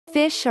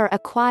Fish are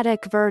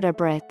aquatic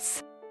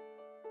vertebrates.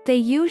 They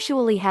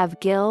usually have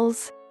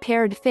gills,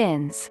 paired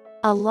fins,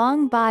 a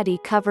long body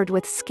covered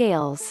with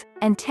scales,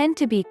 and tend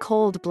to be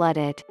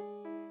cold-blooded.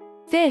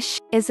 Fish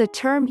is a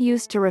term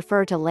used to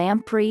refer to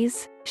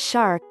lampreys,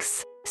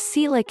 sharks,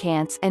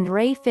 coelacanths and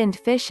ray-finned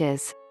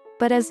fishes,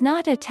 but is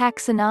not a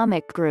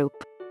taxonomic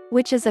group,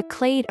 which is a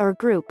clade or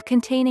group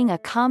containing a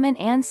common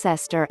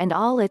ancestor and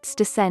all its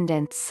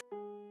descendants.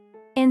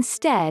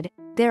 Instead,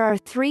 there are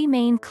three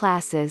main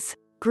classes,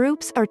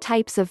 groups or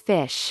types of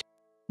fish: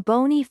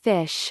 bony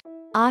fish,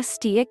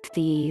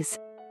 Osteichthyes,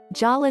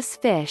 jawless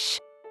fish,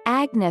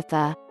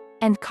 Agnatha,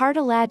 and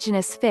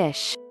cartilaginous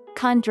fish,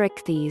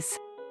 Chondrichthyes.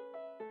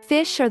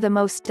 Fish are the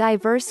most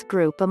diverse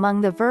group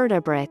among the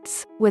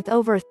vertebrates, with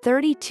over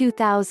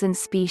 32,000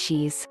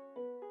 species.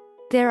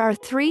 There are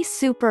three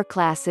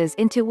superclasses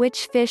into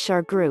which fish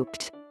are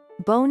grouped: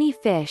 bony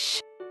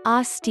fish,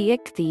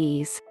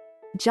 Osteichthyes,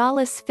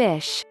 jawless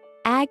fish,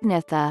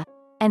 Agnatha,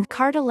 and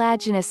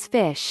cartilaginous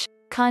fish,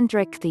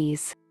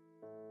 Chondrichthyes.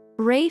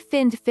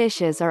 Ray-finned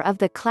fishes are of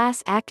the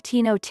class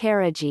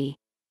Actinopterygii,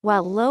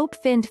 while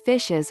lobe-finned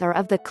fishes are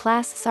of the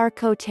class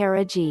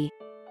Sarcopterygii.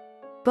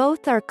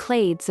 Both are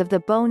clades of the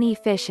bony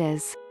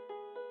fishes.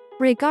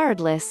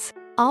 Regardless,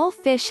 all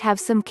fish have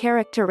some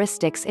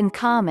characteristics in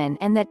common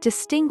and that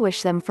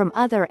distinguish them from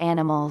other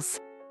animals.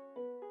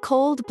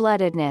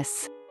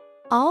 Cold-bloodedness.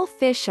 All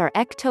fish are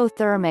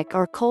ectothermic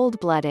or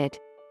cold-blooded,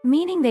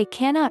 meaning they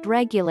cannot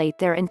regulate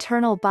their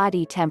internal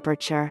body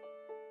temperature.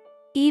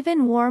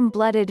 Even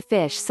warm-blooded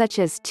fish such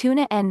as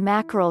tuna and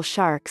mackerel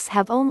sharks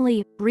have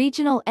only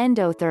regional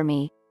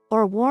endothermy,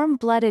 or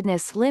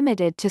warm-bloodedness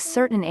limited to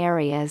certain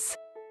areas.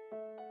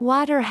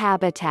 Water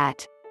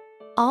habitat.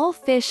 All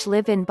fish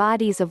live in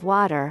bodies of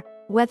water,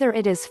 whether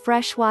it is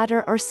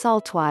freshwater or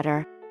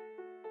saltwater.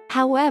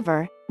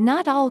 However,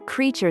 not all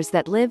creatures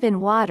that live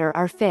in water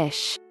are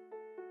fish.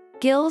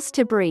 Gills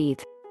to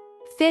breathe.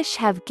 Fish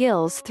have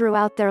gills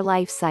throughout their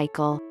life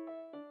cycle.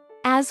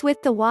 As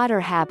with the water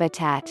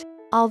habitat,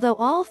 although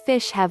all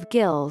fish have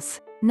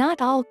gills,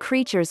 not all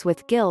creatures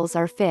with gills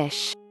are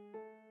fish.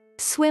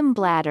 Swim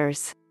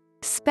bladders.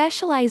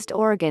 Specialized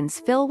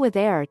organs fill with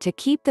air to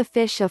keep the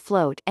fish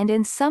afloat and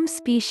in some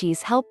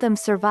species help them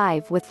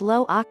survive with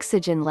low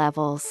oxygen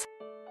levels.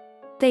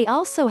 They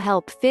also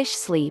help fish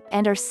sleep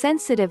and are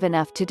sensitive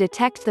enough to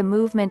detect the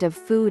movement of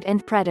food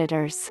and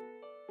predators.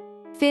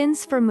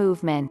 Fins for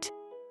movement.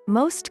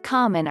 Most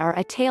common are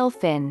a tail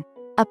fin,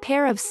 a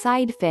pair of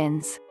side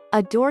fins,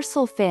 a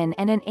dorsal fin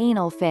and an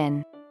anal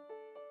fin.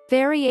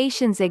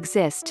 Variations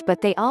exist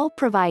but they all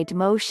provide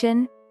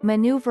motion,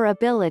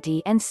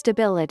 maneuverability and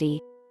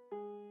stability.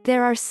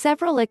 There are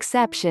several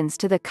exceptions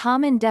to the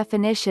common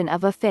definition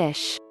of a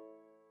fish.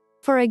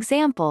 For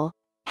example,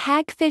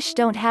 hagfish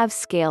don't have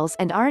scales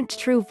and aren't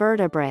true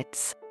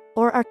vertebrates,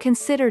 or are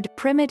considered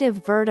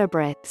primitive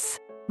vertebrates.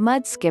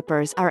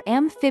 Mudskippers are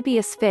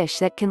amphibious fish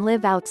that can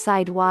live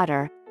outside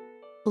water.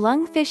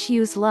 Lungfish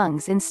use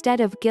lungs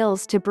instead of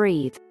gills to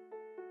breathe.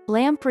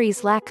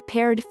 Lampreys lack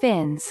paired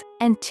fins,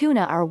 and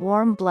tuna are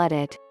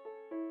warm-blooded.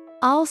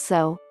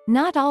 Also,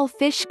 not all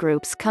fish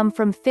groups come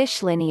from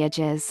fish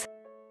lineages.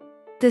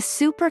 The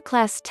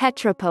superclass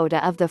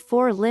Tetrapoda of the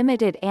four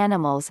limited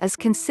animals is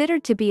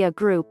considered to be a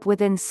group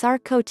within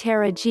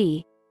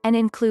Sarcopterygii, and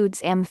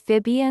includes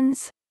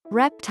amphibians,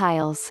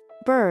 reptiles,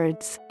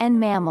 birds, and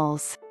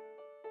mammals.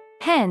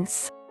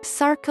 Hence,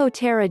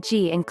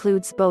 Sarcopterygii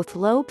includes both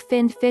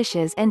lobe-finned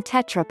fishes and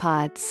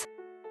tetrapods.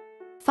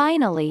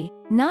 Finally,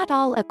 not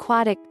all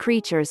aquatic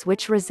creatures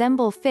which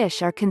resemble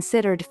fish are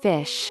considered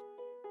fish.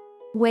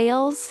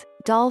 Whales,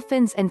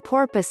 dolphins and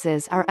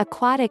porpoises are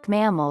aquatic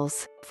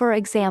mammals, for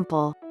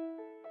example.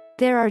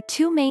 There are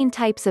two main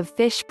types of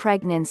fish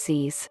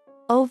pregnancies: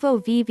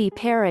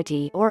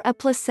 ovoviviparity or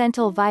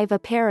aplacental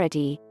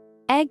viviparity,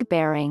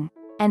 egg-bearing,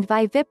 and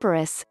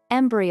viviparous,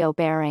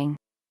 embryo-bearing.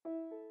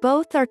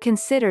 Both are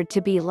considered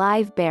to be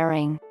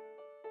live-bearing.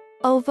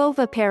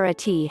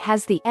 Ovoviviparity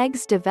has the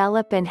eggs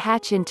develop and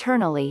hatch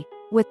internally,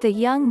 with the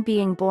young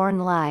being born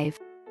live.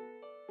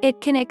 It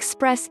can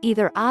express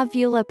either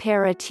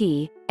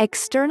ovuliparity,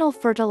 external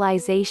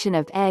fertilization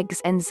of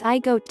eggs and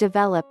zygote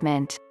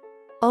development,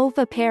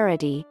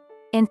 oviparity,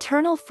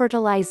 internal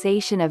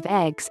fertilization of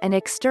eggs and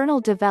external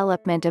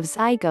development of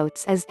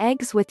zygotes as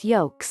eggs with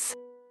yolks,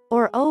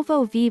 or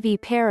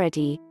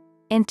ovoviviparity,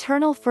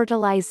 internal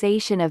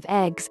fertilization of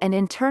eggs and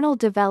internal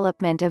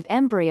development of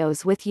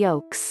embryos with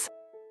yolks.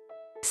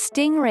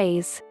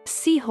 Stingrays,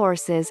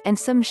 seahorses and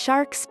some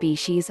shark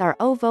species are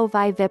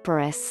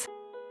ovoviviparous.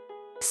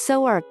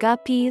 So are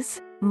guppies,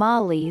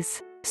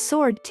 mollies,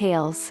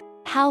 swordtails,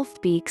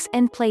 halfbeaks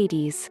and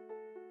platies.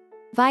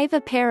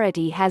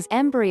 Viviparity has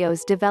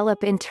embryos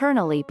develop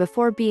internally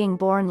before being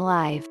born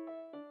live.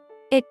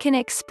 It can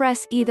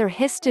express either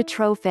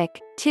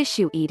histotrophic,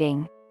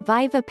 tissue-eating,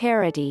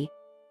 viviparity.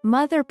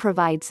 Mother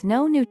provides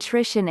no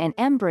nutrition and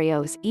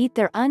embryos eat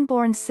their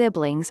unborn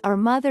siblings or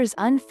mother's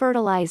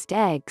unfertilized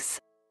eggs,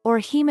 or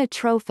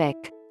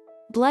hemotrophic,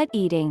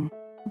 blood-eating,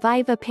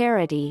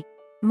 viviparity.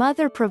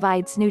 Mother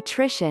provides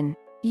nutrition,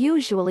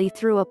 usually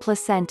through a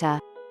placenta.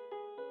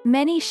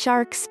 Many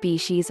shark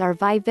species are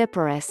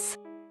viviparous.